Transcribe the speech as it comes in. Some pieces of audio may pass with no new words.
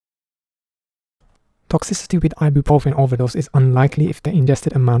Toxicity with ibuprofen overdose is unlikely if the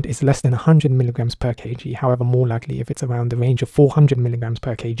ingested amount is less than 100 mg per kg, however more likely if it's around the range of 400 mg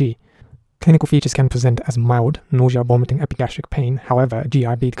per kg. Clinical features can present as mild, nausea, vomiting, epigastric pain, however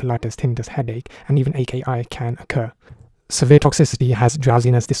GI bleed, colitis, tinnitus, headache, and even AKI can occur. Severe toxicity has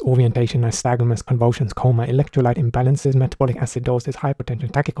drowsiness, disorientation, nystagmus, convulsions, coma, electrolyte imbalances, metabolic acidosis,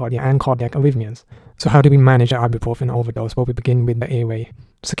 hypertension, tachycardia, and cardiac arrhythmias. So how do we manage an ibuprofen overdose? Well, we begin with the airway.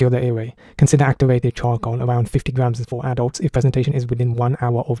 Secure the airway. Consider activated charcoal, around 50 grams for adults if presentation is within 1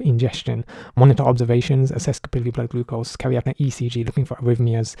 hour of ingestion. Monitor observations, assess capillary blood glucose, carry out an ECG looking for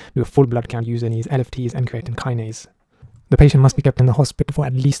arrhythmias, do a full blood count using these LFTs and creatine kinase. The patient must be kept in the hospital for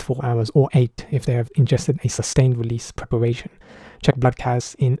at least 4 hours or 8 if they have ingested a sustained release preparation. Check blood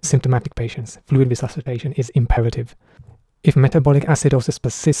counts in symptomatic patients. Fluid resuscitation is imperative. If metabolic acidosis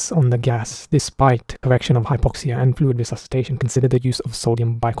persists on the gas despite correction of hypoxia and fluid resuscitation, consider the use of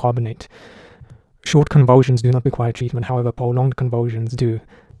sodium bicarbonate. Short convulsions do not require treatment, however prolonged convulsions do.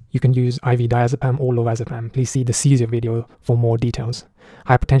 You can use IV diazepam or lorazepam. Please see the seizure video for more details.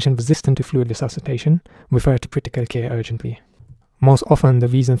 Hypertension resistant to fluid resuscitation, refer to critical care urgently. Most often, the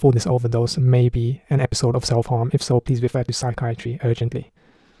reason for this overdose may be an episode of self-harm. If so, please refer to psychiatry urgently.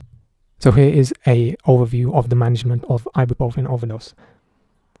 So here is an overview of the management of ibuprofen overdose.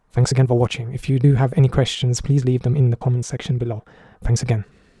 Thanks again for watching. If you do have any questions, please leave them in the comment section below. Thanks again.